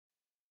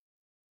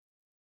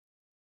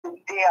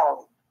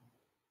daily.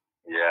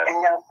 Yeah.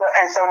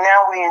 And so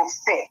now we're in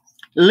 6.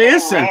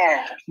 Listen,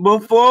 Amen.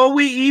 before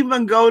we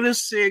even go to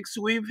 6,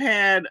 we've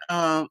had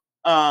a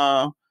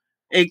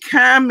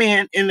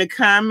comment in the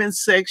comment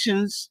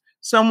sections.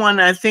 Someone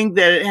I think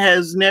that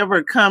has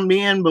never come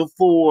in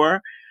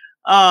before.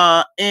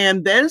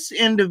 And this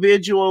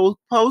individual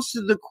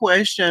posted the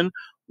question,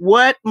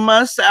 what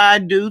must I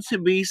do to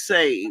be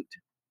saved?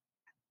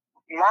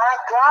 My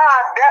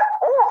God, that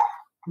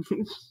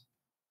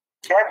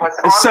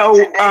was so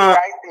today right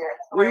there.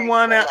 we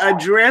want to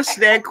address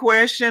that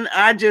question.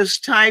 I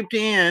just typed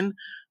in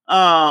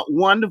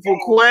wonderful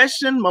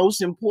question,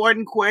 most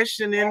important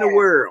question in the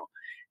world.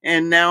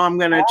 And now I'm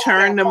going to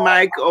turn the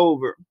mic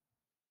over.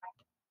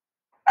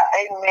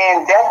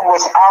 Amen. That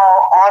was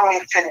all on me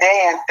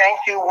today. And thank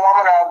you,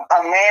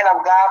 a man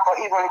of God, for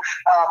even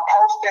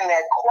posting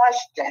that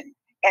question.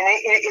 And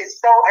it is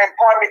so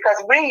important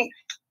because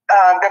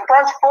the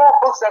first 4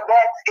 books of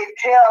Acts, it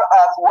tells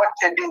us what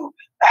to do,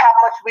 how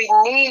much we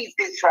need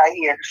this right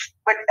here.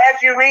 But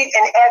as you read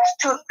in Acts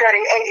 2:38,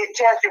 it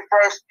tells you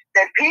first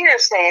that Peter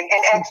said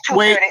in Acts 2:38.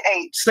 Wait,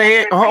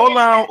 say it. Hold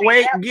on.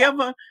 Wait, give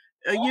a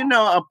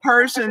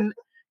person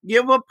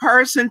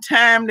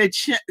time to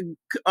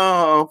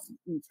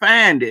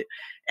find it.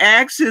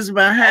 Acts is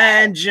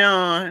behind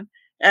John.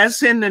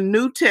 That's in the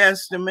New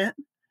Testament.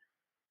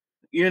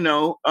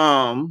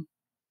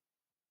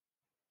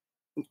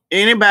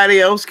 Anybody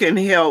else can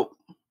help.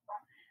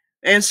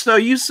 And so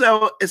you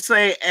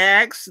say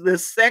Acts, the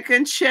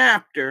 2nd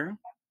chapter.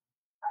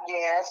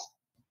 Yes.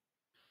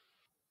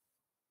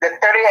 The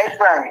 38th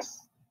verse.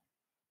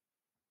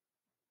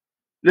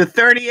 The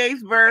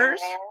 38th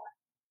verse?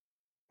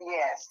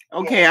 Yes.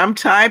 Okay, yes. I'm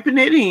typing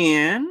it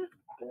in.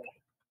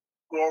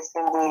 Yes,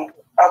 indeed.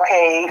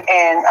 Okay,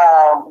 and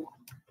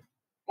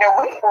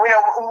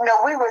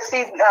we will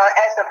see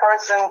as the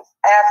person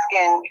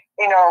asking,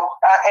 and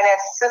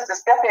as Sister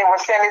Stephanie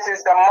was saying, this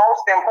is the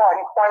most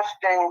important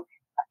question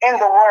in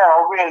the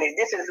world, really.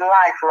 This is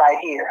life right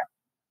here.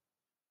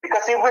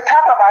 Because if we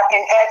talk about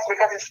in Acts,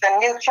 because it's the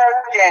new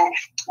church, and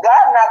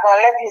God's not going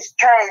to let his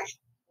church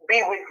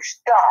be with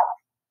stuff.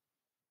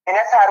 And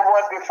that's how it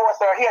was before.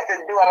 So he had to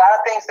do a lot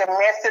of things to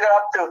mess it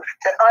up, to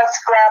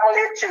unscramble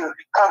it, to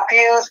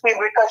confuse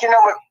people. Because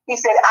he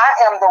said, I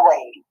am the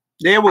way.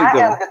 There we go. I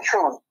am the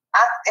truth.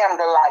 I am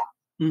the light.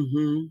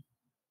 Mm-hmm.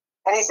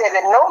 And he said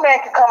that no man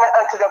can come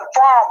unto the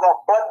Father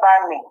but by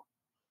me.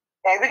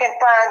 And we can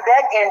find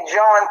that in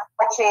John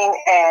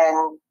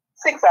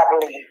 14:6, I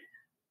believe.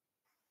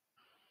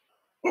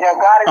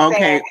 God is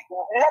saying,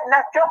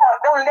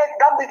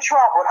 don't be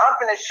troubled. I'm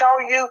going to show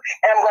you,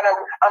 and I'm going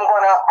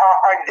to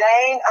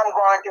ordain. I'm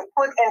going to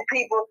put in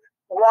people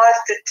wants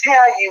to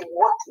tell you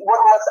what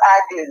must I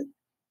do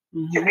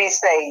to be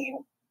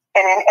saved.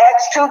 And in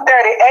Acts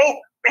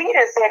 2:38,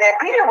 Peter said, and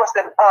Peter was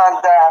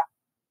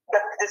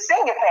the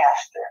senior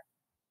pastor.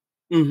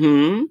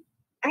 Mm-hmm.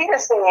 Peter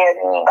said,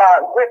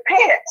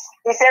 repent.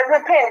 He said,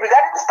 repent. We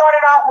got to start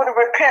it off with a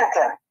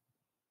repentance.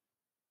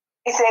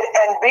 He said,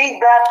 and be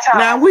baptized.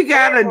 Now we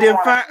gotta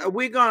define.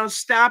 We're gonna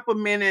stop a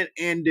minute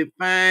and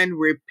define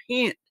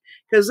repent,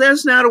 because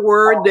that's not a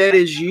word that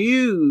is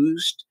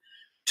used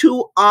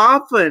too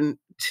often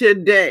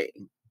today.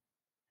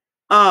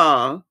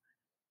 And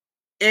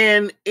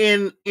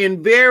in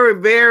very,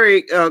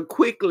 very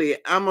quickly,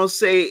 I'm gonna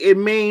say it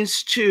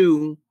means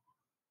to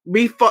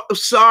be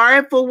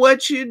sorry for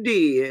what you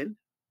did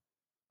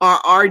or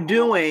are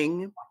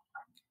doing,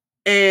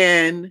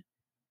 and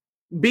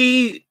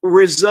be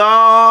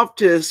resolved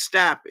to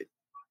stop it.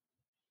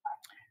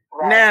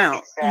 Right, now,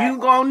 exactly. You're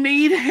going to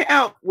need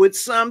help with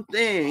some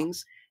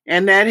things,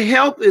 and that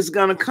help is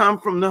going to come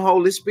from the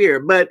Holy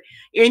Spirit. But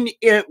in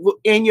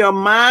your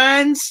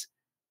mindset,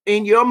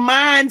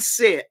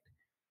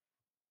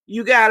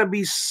 you got to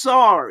be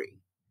sorry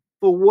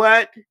for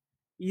what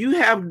you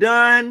have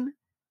done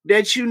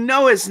that you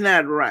know is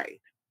not right.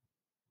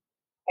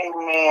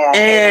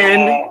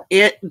 Amen.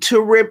 And to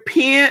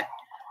repent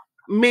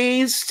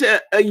means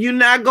you're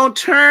not going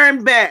to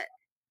turn back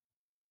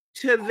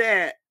to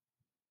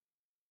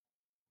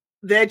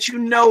that you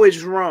know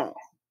is wrong.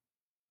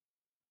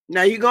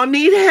 Now you're going to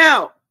need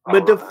help,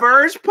 but the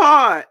first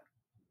part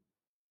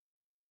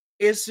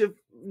is to,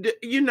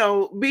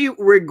 be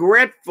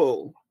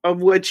regretful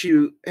of what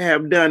you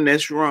have done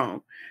that's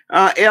wrong.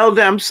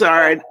 Elder, I'm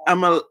sorry.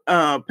 I'm going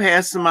to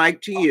pass the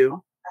mic to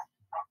you.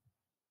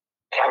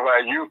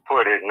 Well, you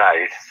put it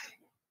nice.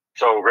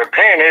 So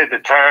repent is to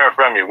turn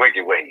from your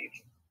wicked ways.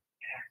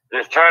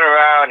 Just turn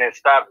around and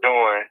stop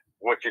doing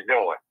what you're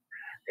doing.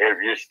 If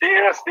you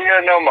steal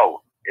no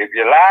more. If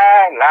you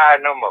lie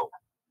no more.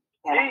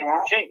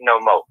 Cheat no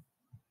more.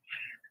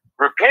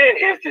 Repent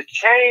is to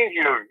change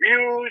your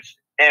views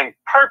and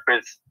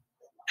purpose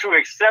to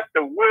accept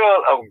the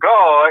will of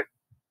God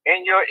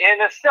in your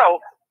inner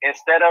self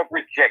instead of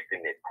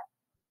rejecting it.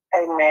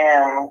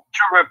 Amen.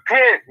 To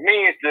repent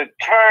means to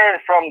turn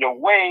from the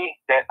way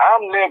that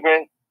I'm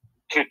living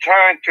to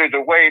turn to the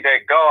way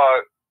that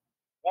God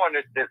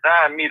wanted to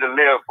design me to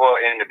live for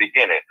in the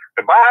beginning.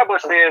 The Bible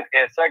says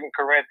in 2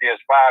 Corinthians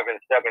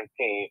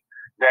 5:17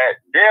 that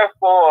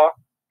therefore,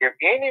 if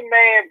any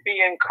man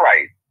be in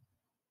Christ,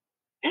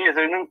 he is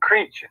a new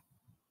creature.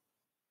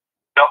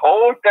 The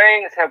old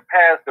things have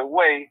passed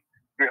away.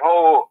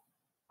 Behold,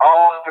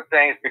 all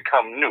things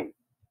become new.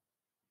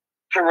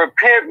 To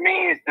repent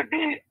means to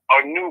be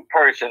a new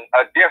person,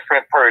 a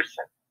different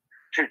person.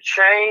 To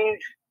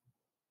change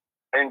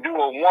and do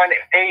a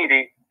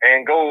 180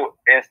 and go,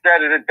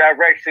 instead of the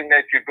direction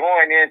that you're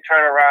going in,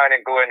 turn around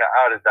and go in the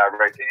other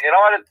direction. In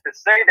order to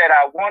say that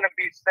I want to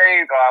be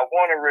saved or I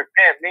want to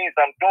repent means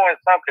I'm doing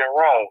something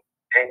wrong,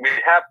 and we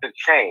have to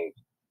change.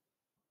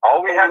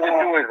 All we have to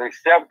do is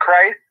accept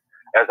Christ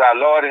as our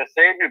Lord and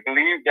Savior,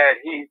 believe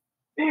that he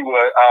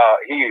was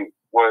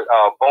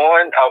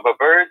born of a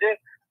virgin,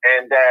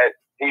 and that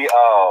he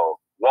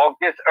walked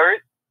this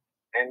earth,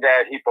 and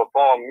that he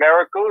performed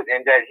miracles,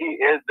 and that he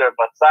is the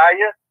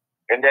Messiah,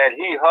 and that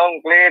he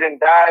hung, bled, and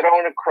died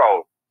on the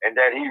cross, and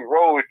that he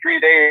rose 3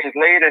 days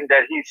later, and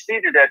that he's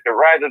seated at the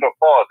right of the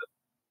Father.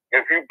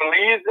 If you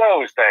believe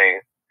those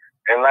things,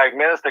 and like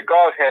Minister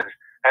Goff has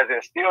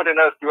instilled in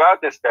us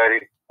throughout this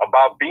study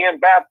about being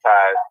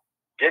baptized,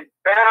 get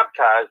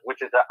baptized,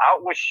 which is an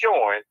outward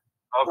showing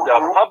of the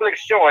public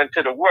showing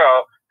to the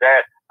world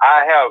that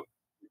I have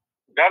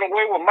done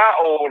away with my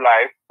old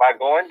life by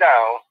going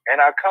down, and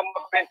I come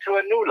up into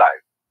a new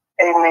life.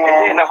 Amen.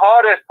 And then the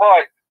hardest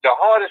part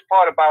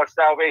about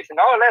salvation,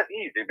 that's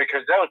easy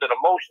because those are the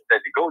motions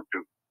that you go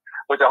through.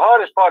 But the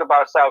hardest part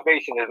about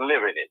salvation is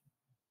living it.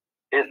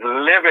 It's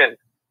living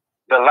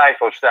the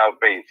life of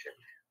salvation,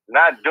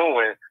 not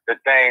doing the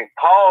things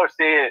Paul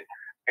said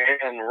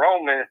in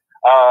Romans,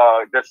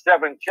 the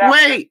 7th chapter.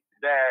 Wait.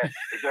 That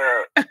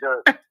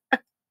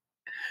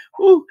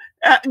Ooh,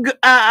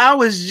 I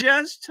was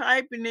just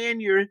typing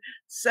in your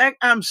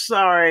I'm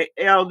sorry,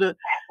 Elder.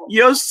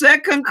 Your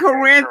 2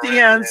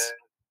 Corinthians,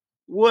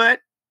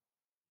 what?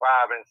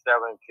 5 and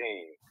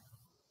 17.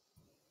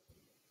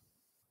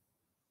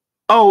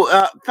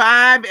 Oh,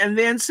 5 and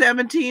then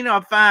 17,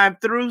 or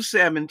 5 through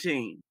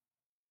 17?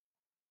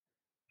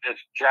 It's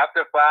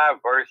chapter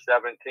 5, verse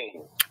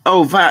 17.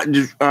 Oh,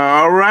 5.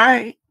 All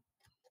right.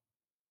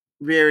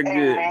 Very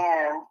good.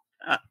 Amen.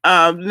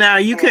 Now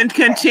you can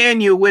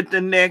continue with the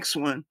next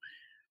one.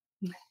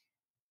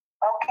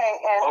 Okay,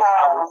 and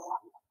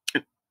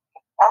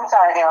I'm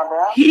sorry,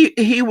 Elder.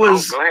 He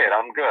was. Go ahead.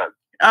 I'm good.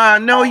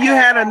 No, you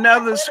had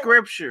another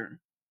scripture.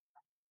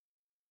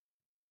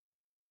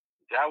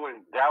 That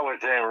was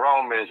in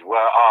Romans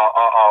where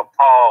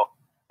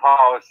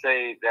Paul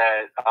said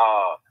that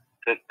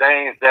the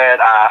things that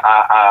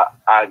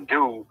I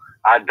do,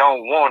 I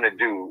don't want to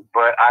do,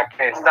 but I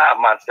can't stop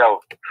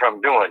myself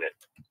from doing it.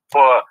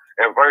 For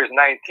in verse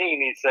 19,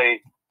 he say,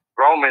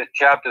 Romans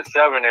chapter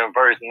 7 and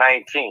verse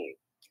 19.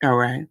 All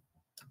right.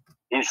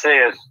 He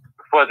says,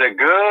 for the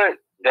good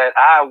that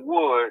I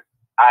would,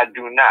 I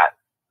do not.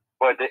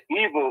 But the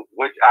evil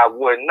which I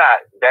would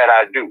not, that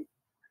I do.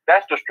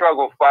 That's the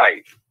struggle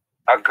fight.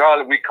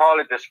 We call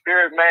it the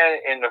spirit man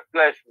and the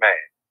flesh man.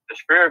 The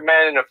spirit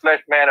man and the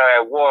flesh man are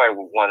at war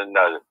with one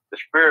another. The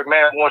spirit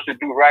man wants to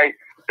do right.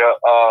 The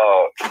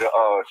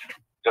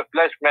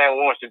flesh man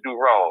wants to do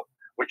wrong.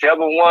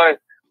 Whichever one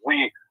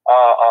we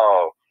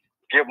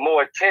give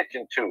more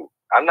attention to.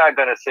 I'm not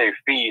gonna say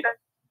feed.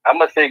 I'm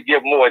gonna say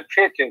give more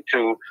attention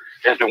to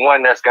is the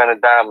one that's gonna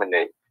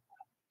dominate.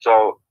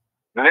 So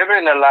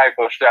living the life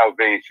of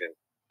salvation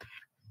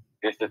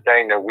is the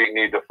thing that we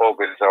need to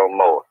focus on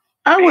more.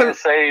 Being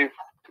saved.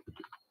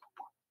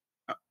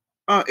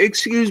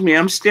 Excuse me,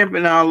 I'm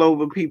stepping all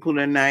over people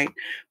tonight.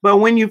 But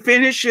when you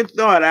finish your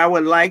thought, I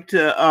would like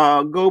to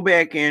go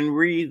back and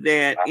read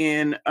that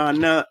in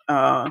the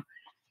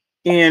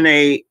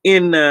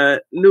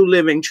New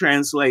Living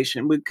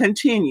Translation. But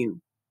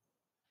continue.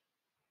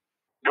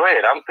 Go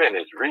ahead, I'm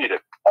finished. Read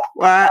it.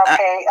 Well,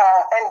 okay,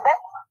 and that's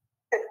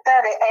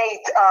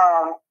 38.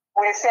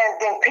 When it says,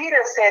 then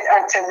Peter said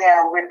unto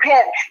them,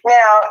 repent.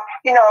 Now,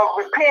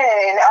 repent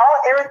and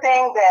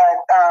everything that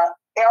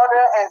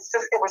Elder and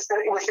sister,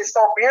 it was just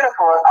so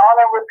beautiful, all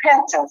in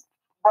repentance.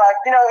 But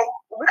we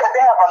got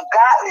to have a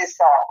godly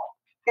sorrow.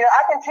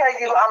 I can tell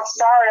you I'm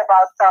sorry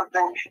about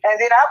something, and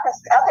then I can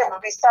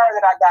be sorry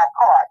that I got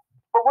caught.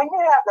 But when you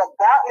have the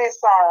godly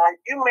sorrow,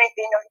 you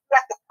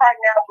got the part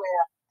now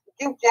where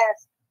you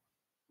just,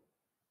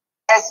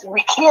 as we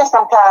can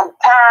sometimes,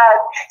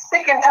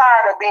 sick and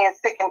tired of being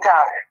sick and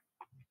tired.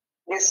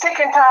 You're sick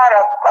and tired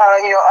of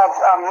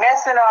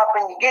messing up,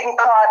 and you're getting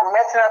caught, and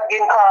messing up,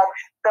 getting caught.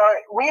 So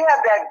we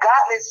have that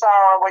godly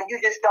sorrow where you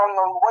just don't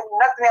know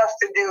nothing else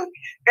to do.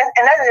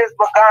 And that is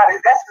what God is.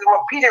 That's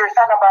what Peter is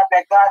talking about,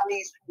 that God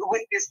needs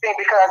with this thing,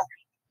 because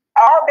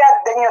all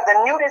that, the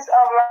newness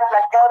of life,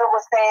 like Elder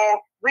was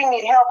saying, we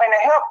need help, and the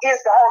help is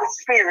the Holy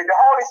Spirit. The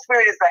Holy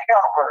Spirit is the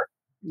helper.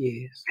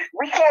 Yes.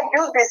 We can't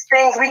do these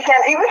things. We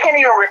can't even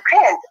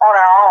repent on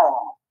our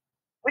own.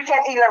 We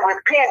can't even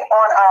repent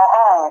on our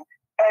own.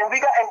 And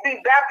we got and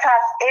be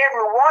baptized,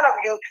 every one of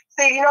you.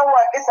 See, you know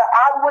what? It's an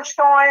outward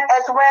showing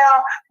as well,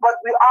 but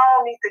we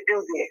all need to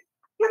do this.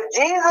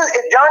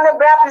 If John the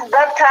Baptist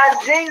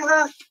baptized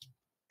Jesus,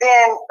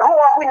 then who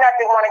are we not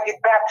to want to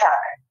get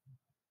baptized?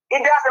 It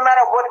doesn't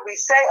matter what we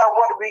say or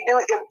what we do.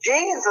 If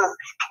Jesus,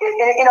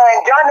 and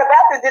John the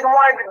Baptist didn't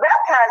want to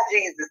baptize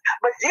Jesus,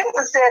 but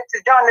Jesus said to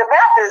John the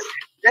Baptist,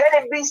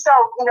 let it be so.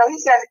 He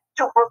said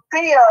to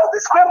fulfill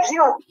the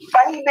scripture,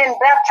 by he been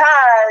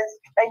baptized,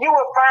 and you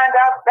will find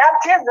out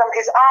baptism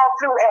is all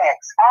through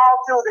Acts,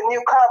 all through the new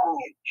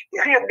covenant.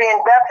 If you're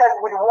being baptized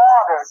with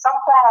water, some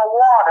form of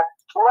water,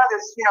 whether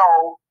it's,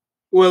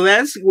 Well,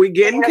 we're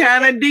getting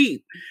kind of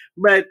deep,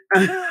 but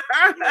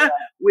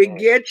we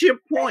get your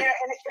point.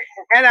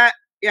 And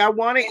I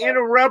want to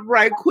interrupt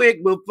right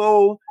quick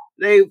before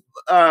the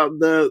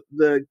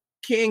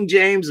King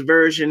James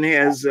version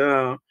has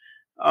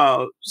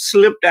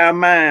slipped our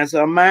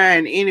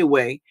mind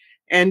anyway,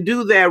 and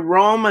do that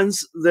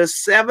Romans, the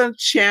 7th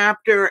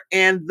chapter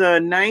and the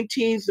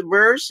 19th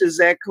verse. Is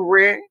that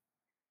correct?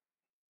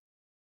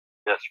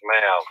 Yes,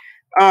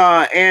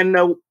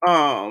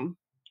 ma'am.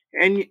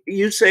 And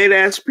you say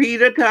that's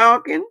Peter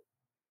talking?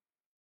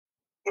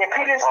 Yeah,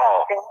 Peter's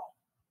talking.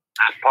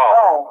 That's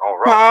Paul.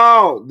 Oh.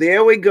 Paul,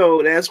 there we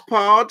go. That's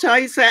Paul.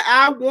 He said,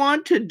 I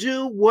want to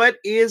do what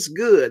is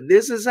good.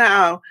 This is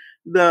how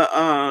the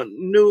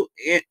New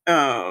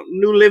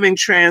Living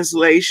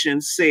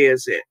Translation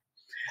says it.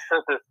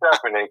 Sister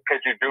Stephanie,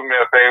 could you do me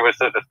a favor,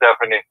 Sister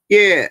Stephanie?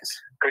 Yes.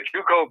 Could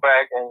you go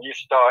back and you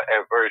start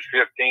at verse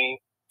 15?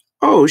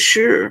 Oh,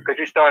 sure. Could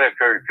you start at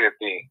verse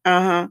 15?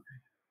 Uh-huh.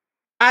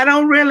 I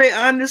don't really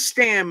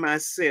understand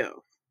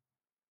myself,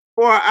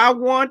 for I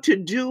want to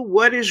do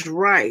what is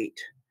right,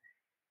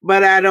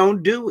 but I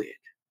don't do it.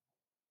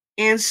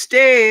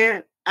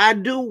 Instead, I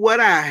do what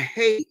I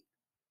hate.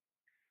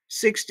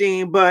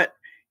 16, but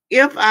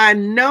if I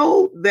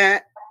know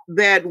that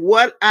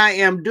what I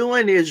am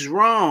doing is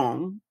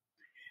wrong,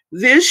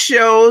 this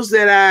shows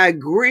that I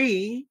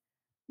agree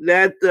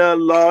that the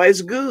law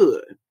is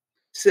good.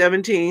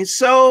 17,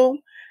 so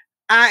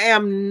I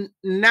am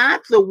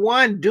not the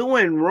one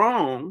doing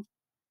wrong.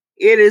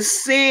 It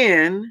is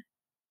sin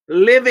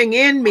living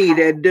in me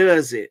that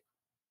does it.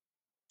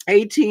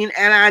 18,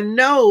 and I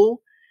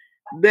know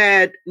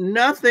that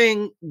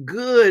nothing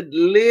good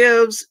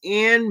lives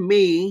in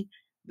me,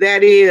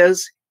 that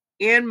is,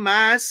 in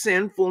my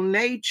sinful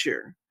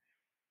nature.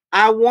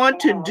 I want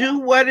to do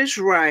what is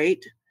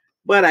right,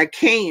 but I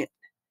can't.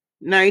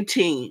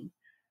 19,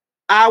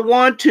 I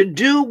want to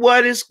do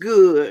what is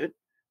good,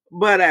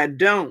 but I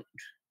don't.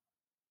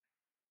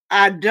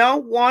 I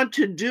don't want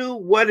to do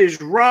what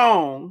is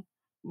wrong,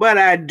 but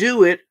I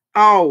do it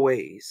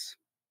always.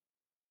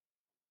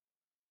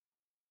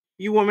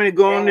 You want me to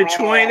go on to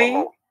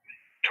 20?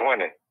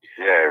 20.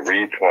 Yeah,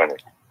 read 20.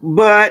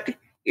 But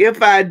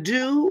if I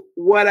do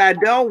what I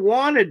don't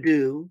want to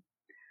do,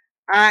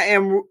 I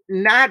am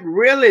not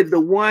really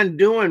the one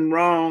doing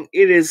wrong.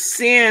 It is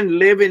sin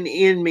living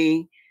in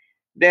me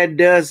that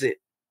does it.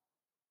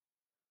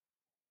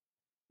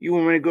 You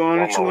want me to go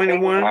on to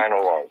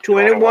 21?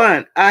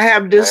 21. I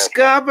have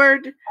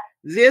discovered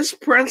this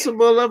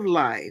principle of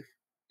life,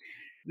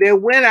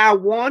 that when I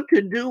want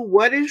to do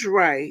what is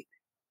right,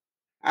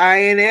 I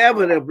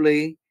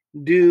inevitably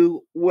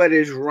do what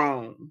is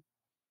wrong.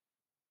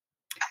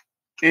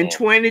 And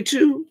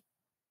 22?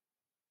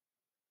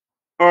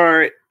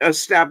 Or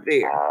stop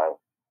there?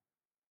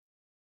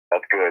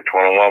 That's good.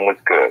 21 was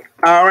good.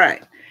 All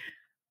right.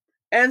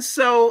 And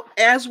so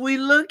as we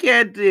look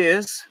at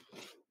this,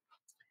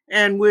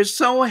 and we're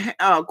so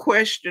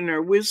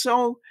questioner, we're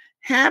so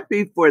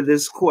happy for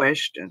this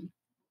question.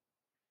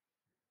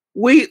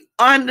 We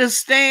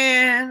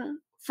understand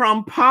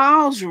from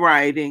Paul's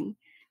writing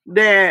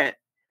that,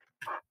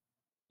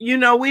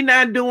 we're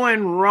not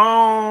doing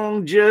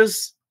wrong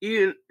just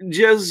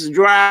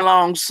dry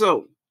along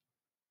so.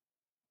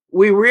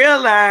 We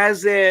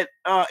realize that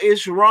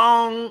it's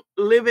wrong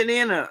living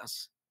in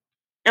us,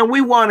 and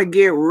we want to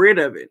get rid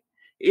of it.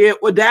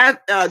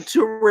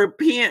 To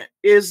repent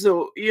is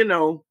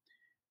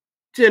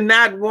to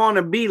not want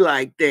to be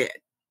like that,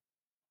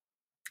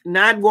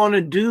 not want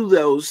to do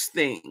those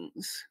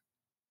things,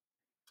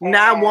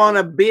 not want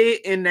to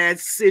be in that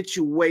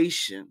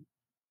situation.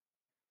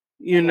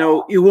 You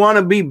want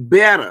to be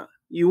better.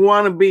 You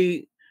want to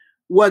be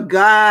what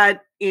God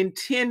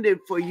intended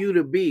for you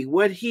to be,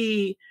 what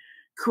he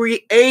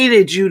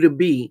created you to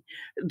be,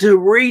 to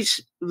reach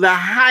the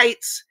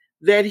heights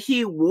that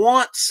he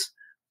wants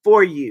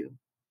for you.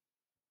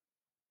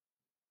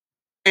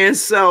 And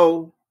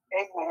so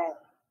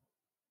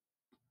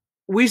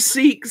we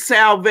seek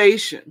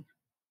salvation,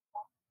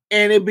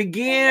 and it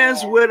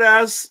begins with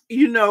us,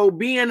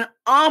 being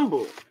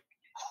humble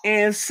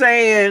and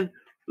saying,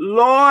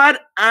 Lord,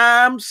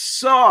 I'm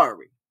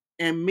sorry,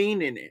 and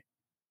meaning it.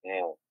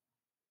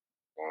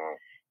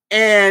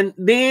 And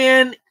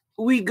then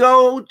we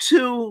go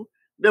to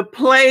the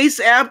place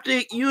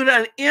after you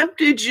done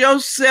emptied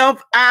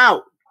yourself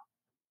out.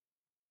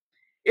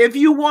 If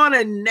you want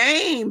to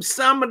name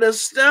some of the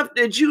stuff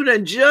that you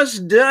done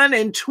just done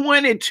in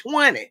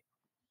 2020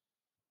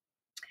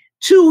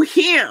 to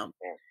him,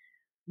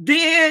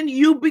 then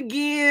you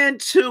begin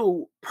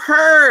to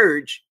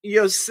purge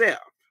yourself.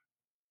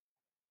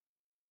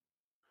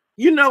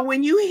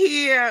 When you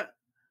hear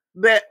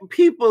that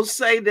people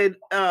say that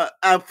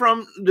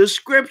from the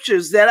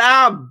scriptures that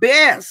our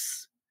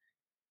best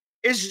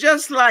is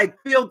just like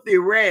filthy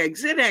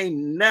rags. It ain't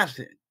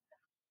nothing.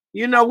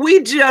 You know,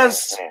 we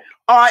just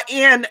are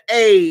in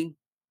a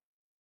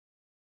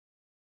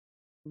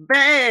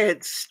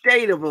bad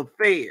state of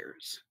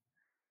affairs.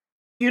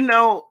 You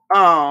know,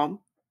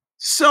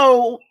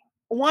 so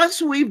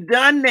once we've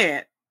done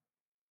that,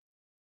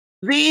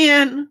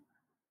 then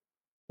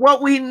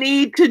what we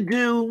need to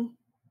do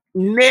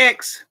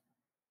next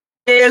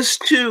is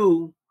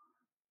to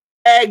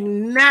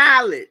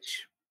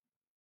acknowledge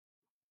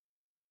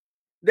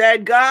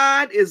that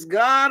God is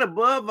God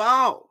above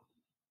all.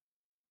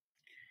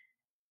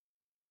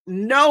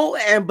 Know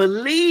and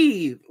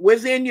believe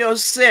within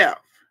yourself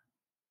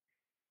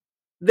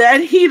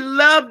that he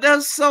loved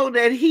us so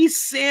that he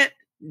sent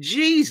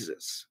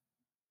Jesus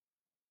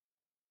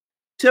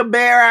to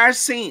bear our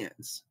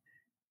sins.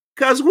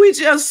 Because we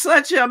just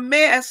such a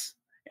mess.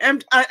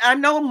 And I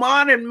know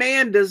modern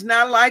man does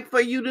not like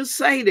for you to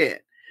say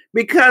that,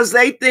 because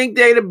they think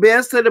they the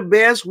best of the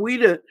best. We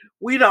the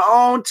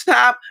on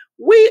top.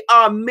 We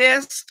are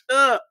messed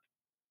up.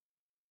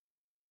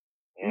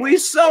 We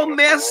so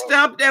messed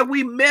up that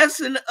we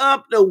messing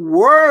up the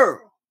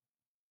world.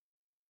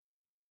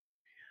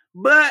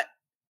 But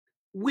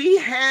we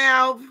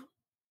have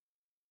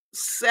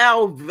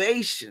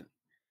salvation.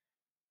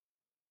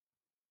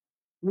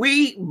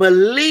 We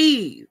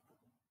believe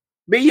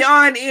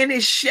beyond any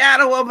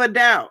shadow of a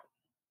doubt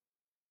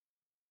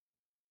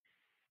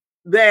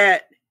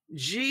that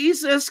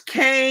Jesus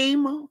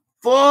came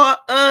for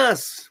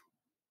us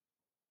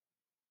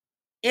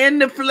in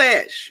the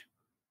flesh,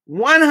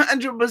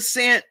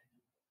 100%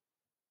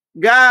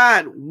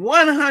 God,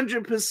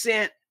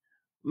 100%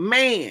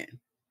 man.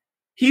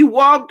 He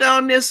walked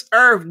on this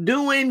earth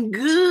doing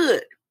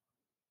good.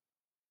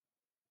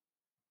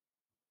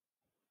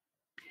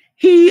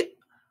 He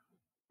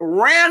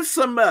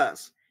ransomed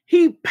us.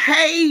 He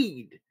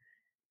paid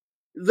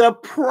the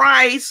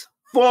price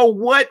for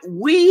what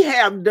we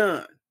have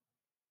done.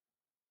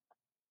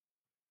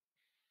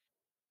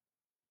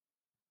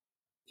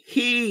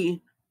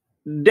 He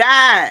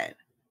died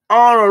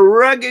on a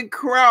rugged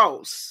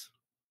cross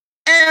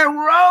and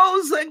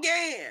rose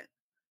again,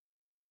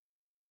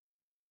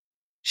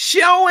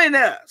 showing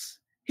us,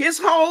 his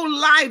whole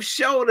life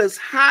showed us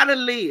how to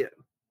live.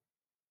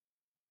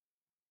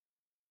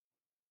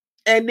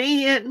 And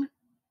then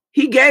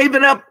he gave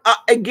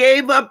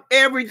up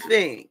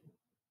everything.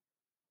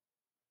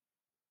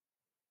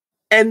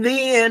 And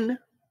then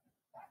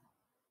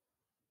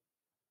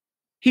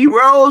he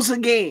rose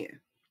again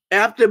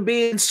after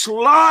being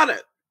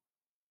slaughtered,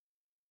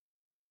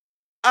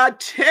 a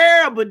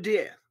terrible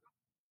death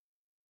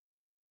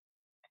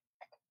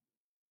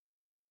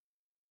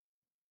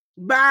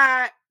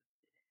by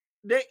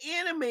the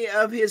enemy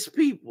of his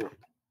people.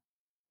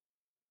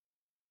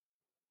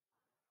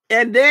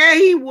 And there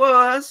he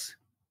was,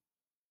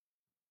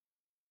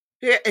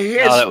 his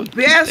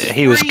best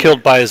he was friend.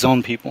 killed by his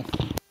own people.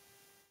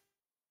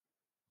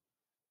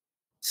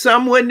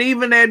 Some wouldn't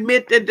even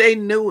admit that they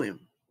knew him.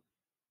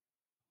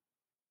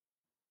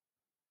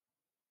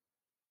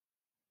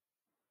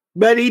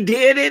 But he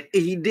did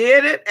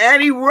it,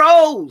 and he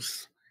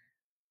rose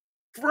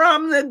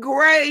from the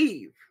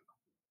grave.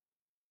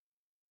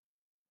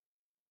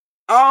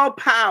 All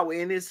power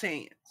in his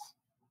hands.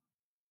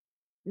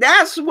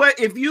 That's what,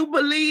 if you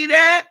believe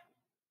that,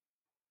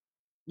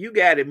 you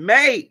got it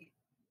made.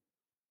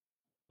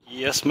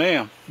 Yes,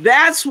 ma'am.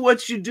 That's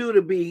what you do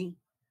to be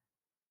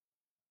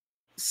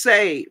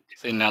saved.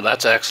 See, now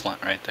that's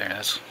excellent right there.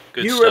 That's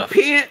good you stuff.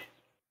 You repent,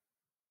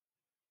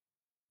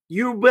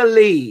 you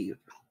believe.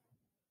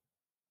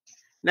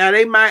 Now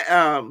they might,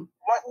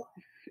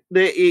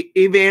 the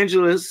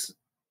evangelists.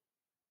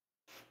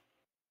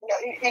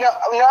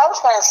 I was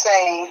going to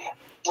say,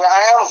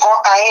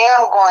 I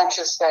am going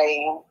to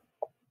say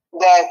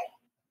that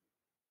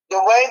the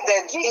way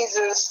that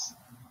Jesus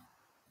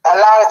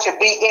allowed it to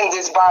be in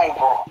this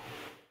Bible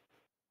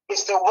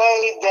is the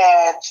way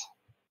that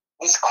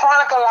this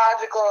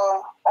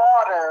chronological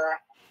order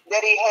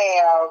that he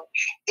have.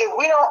 If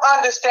we don't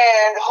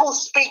understand who's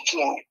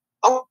speaking,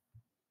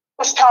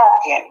 who's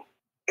talking,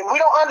 if we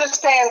don't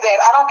understand that,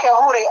 I don't care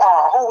who they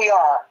are, who we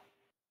are.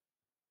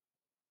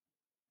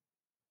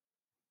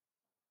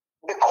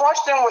 The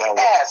question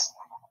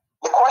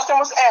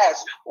was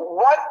asked,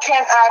 what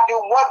can I do?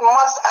 What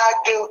must I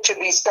do to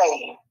be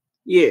saved?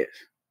 Yes.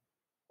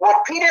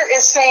 What Peter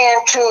is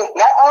saying to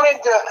not only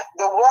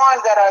the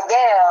ones that are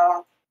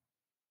there,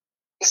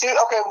 you see,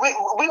 okay,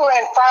 we were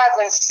in 5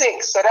 and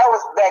 6, so that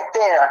was back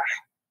there.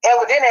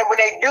 And then when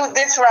they do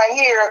this right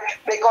here,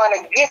 they're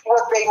going to get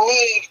what they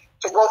need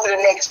to go to the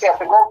next step,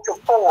 to go to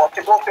 4,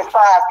 to go to 5,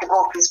 to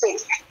go to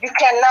 6. You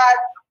cannot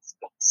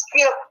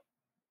skip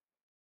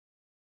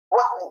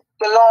what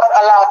the Lord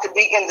allowed to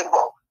be in the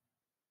book.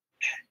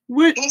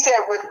 He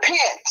said,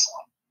 repent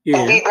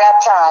and be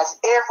baptized,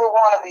 every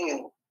one of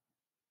you.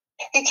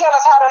 He tells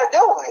us how to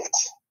do it.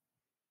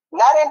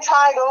 Not in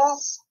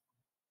titles,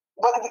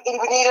 but we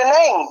need a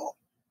name.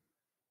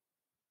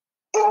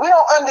 if we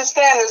don't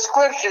understand the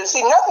scriptures,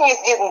 see, nothing is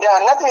getting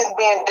done. Nothing is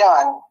being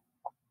done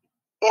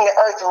in the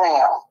earth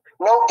realm.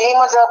 No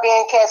demons are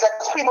being cast out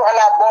because people are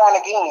not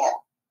born again.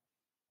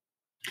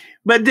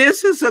 But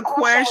this is a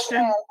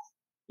question.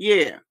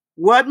 Yeah.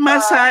 What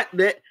must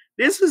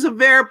this is a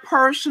very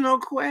personal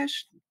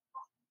question.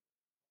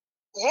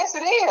 Yes, it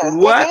is.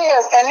 What? It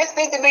is. And this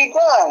needs to be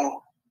done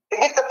to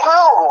get the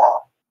power.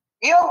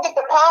 You don't get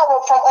the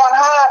power from on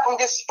high from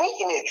just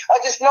speaking it or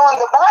just knowing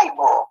the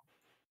Bible.